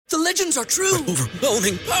The legends are true.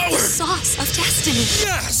 Overwhelming power! Sauce of destiny.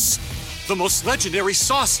 Yes! The most legendary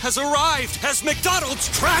sauce has arrived as McDonald's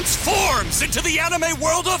transforms into the anime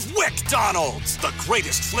world of WickDonald's. The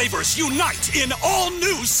greatest flavors unite in all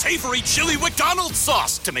new savory chili McDonald's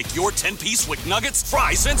sauce to make your 10-piece Wick Nuggets,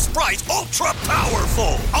 fries, and Sprite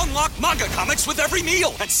ultra-powerful. Unlock manga comics with every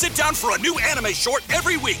meal and sit down for a new anime short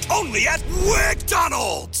every week only at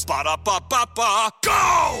WickDonald's. Ba-da-ba-ba-ba,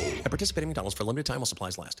 go! And participate in McDonald's for a limited time while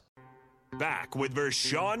supplies last. Back with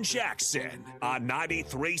Vershawn Jackson on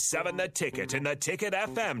 93.7 The Ticket and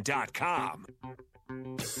theticketfm.com.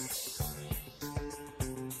 Going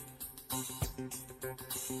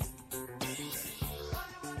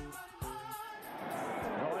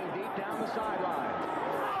deep down the sideline.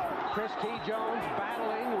 Chris T. Jones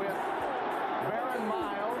battling with Barron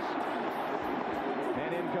Miles.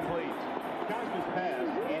 And incomplete. Cosby's pass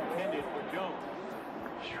intended for Jones.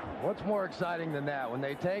 What's more exciting than that? When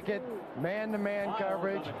they take it, man-to-man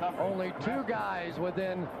coverage, only two guys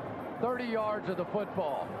within 30 yards of the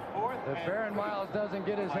football. If Barron Miles doesn't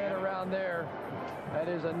get his head around there, that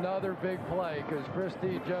is another big play because Chris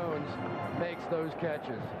T. Jones makes those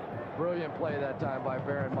catches. Brilliant play that time by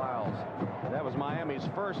Barron Miles. And that was Miami's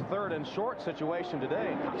first third and short situation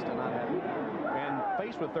today. Costa not having. And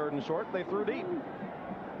faced with third and short, they threw deep.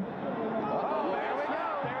 Oh, there we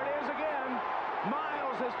go. There it is again.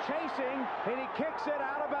 Miles is chasing, and he kicks it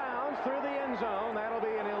out of bounds through the end zone. That'll be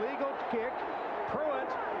an illegal kick. Pruitt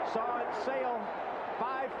saw it sail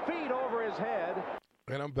 5 feet over his head.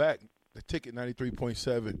 And I'm back. The Ticket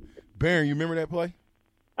 93.7. Barron, you remember that play?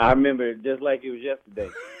 I remember it just like it was yesterday.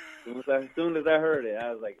 As soon as I heard it,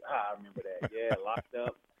 I was like, I remember that. Yeah, locked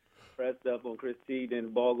up, pressed up on Chris T, then the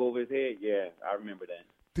ball go over his head. Yeah, I remember that.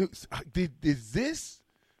 Dude, is this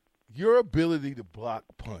your ability to block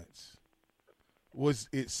punts? Was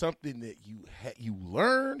it something that you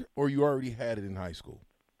learned, or you already had it in high school?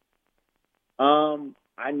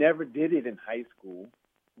 I never did it in high school,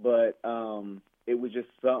 but it was just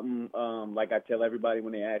something like I tell everybody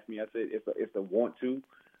when they ask me. I said it's a want to.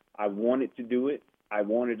 I wanted to do it. I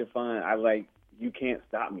wanted to find. You can't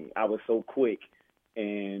stop me. I was so quick,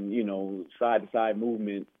 and side to side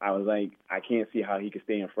movement. I was like, I can't see how he could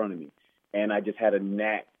stay in front of me, and I just had a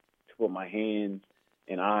knack to put my hands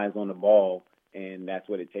and eyes on the ball. And that's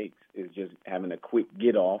what it takes, is just having a quick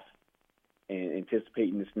get off and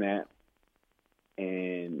anticipating the snap.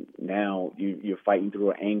 And now you're fighting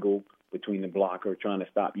through an angle between the blocker trying to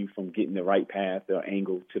stop you from getting the right path or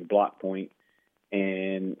angle to the block point.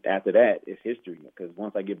 And after that, it's history, because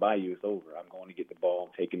once I get by you, it's over. I'm going to get the ball,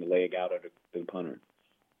 taking the leg out of the punter.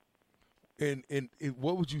 And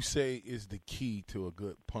what would you say is the key to a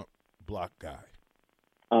good punt block guy?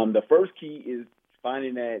 The first key is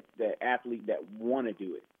finding that athlete that want to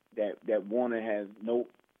do it, that want to have no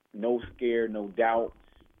scare, no doubt.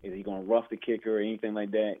 Is he going to rough the kicker or anything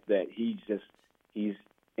like that? That he's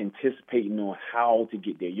anticipating on how to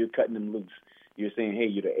get there. You're cutting them loose. You're saying, hey,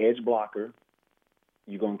 you're the edge blocker.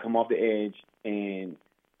 You're going to come off the edge, and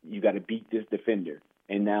you got to beat this defender.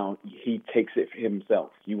 And now he takes it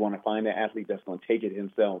himself. You want to find that athlete that's going to take it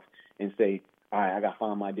himself and say, all right, I got to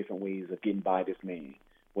find my different ways of getting by this man.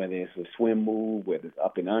 Whether it's a swim move, whether it's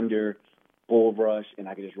up and under, bull rush, and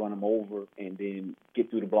I can just run him over and then get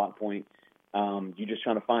through the block point. You're just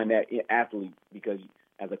trying to find that athlete, because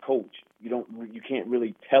as a coach, you can't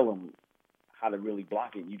really tell them how to really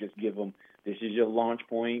block it. You just give them, this is your launch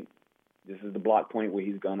point. This is the block point where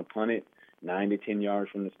he's going to punt it 9 to 10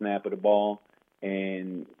 yards from the snap of the ball,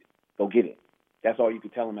 and go get it. That's all you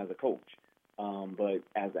can tell them as a coach. But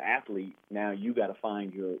as an athlete, now you got to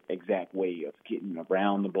find your exact way of getting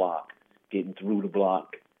around the block, getting through the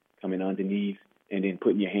block, coming underneath, and then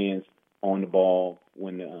putting your hands on the ball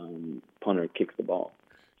when the punter kicks the ball.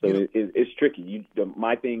 So it's tricky.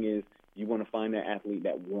 My thing is, you want to find that athlete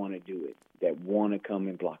that want to do it, that want to come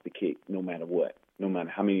and block the kick no matter what, no matter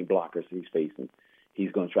how many blockers he's facing.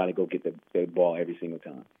 He's going to try to go get the ball every single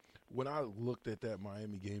time. When I looked at that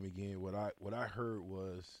Miami game again, what I heard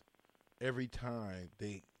was, every time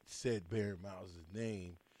they said Barron Miles'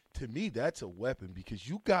 name, to me that's a weapon, because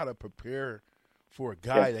you got to prepare for a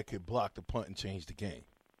guy that could block the punt and change the game.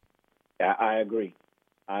 I agree.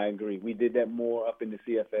 We did that more up in the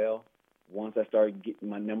CFL. Once I started getting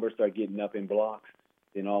my numbers started getting up in blocks,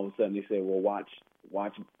 then all of a sudden they said, well, watch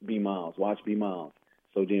B. Miles, watch B. Miles.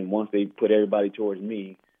 So then once they put everybody towards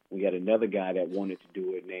me, we had another guy that wanted to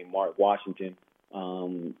do it named Mark Washington,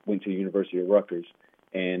 went to the University of Rutgers,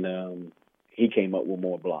 and he came up with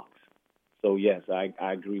more blocks. So, yes, I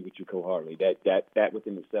agree with you wholeheartedly. That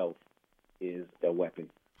within itself is a weapon.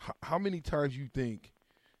 How many times you think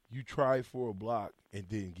you tried for a block and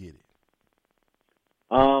didn't get it?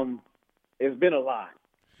 It's been a lot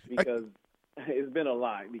because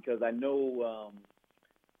I know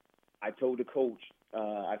I told the coach,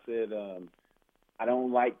 I said I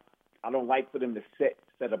don't like for them to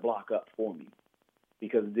set a block up for me,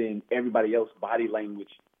 because then everybody else's body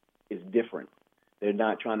language is different. They're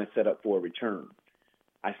not trying to set up for a return.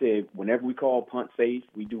 I said, whenever we call punt safe,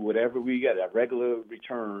 we do whatever we got, a regular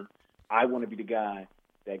return, I want to be the guy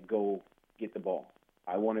that go get the ball.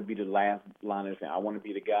 I want to be the last line of defense. I want to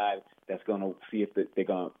be the guy that's going to see if they're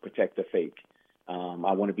going to protect the fake. I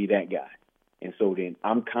want to be that guy. And so then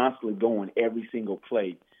I'm constantly going every single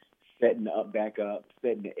play, setting the back up,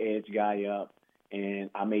 setting the edge guy up,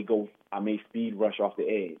 and I may speed rush off the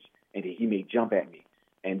edge, and then he may jump at me.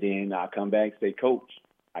 And then I come back and say, Coach,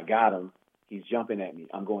 I got him. He's jumping at me.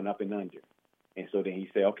 I'm going up and under. And so then he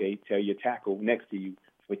said, okay, tell your tackle next to you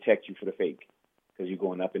to protect you for the fake, because you're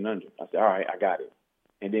going up and under. I said, all right, I got it.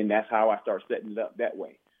 And then that's how I start setting it up that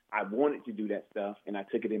way. I wanted to do that stuff, and I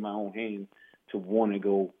took it in my own hands to want to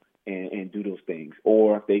go and do those things.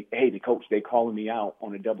 Or if the coach, they calling me out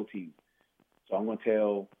on a double team. So I'm going to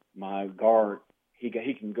tell my guard he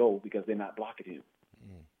can go because they're not blocking him.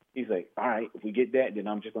 Mm. He's like, all right, if we get that, then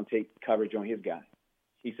I'm just going to take coverage on his guy.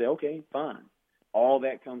 He said, okay, fine. All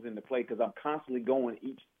that comes into play because I'm constantly going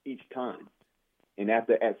each time. And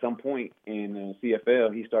at some point in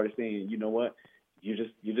CFL, he started saying, you know what, you're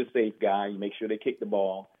just safe guy. You make sure they kick the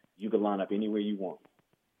ball. You can line up anywhere you want.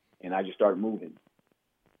 And I just started moving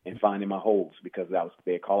and finding my holes, because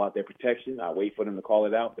they call out their protection. I wait for them to call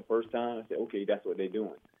it out the first time. I said, okay, that's what they're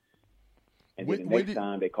doing. And then the next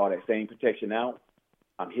time they call that same protection out,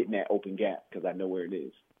 I'm hitting that open gap because I know where it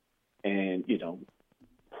is. And,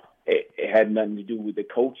 it had nothing to do with the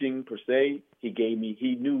coaching per se.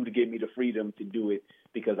 He knew to give me the freedom to do it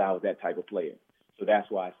because I was that type of player. So that's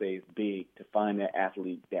why I say it's big to find that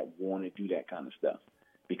athlete that want to do that kind of stuff,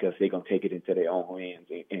 because they're going to take it into their own hands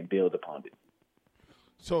and build upon it.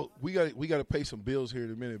 So we got to pay some bills here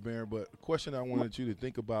in a minute, Barron. But a question I wanted you to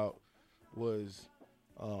think about was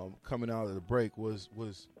coming out of the break was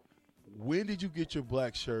when did you get your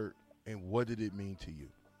black shirt and what did it mean to you?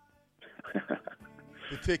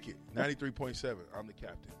 The Ticket, 93.7. I'm the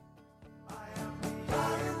captain. I am the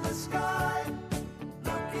eye in the sky.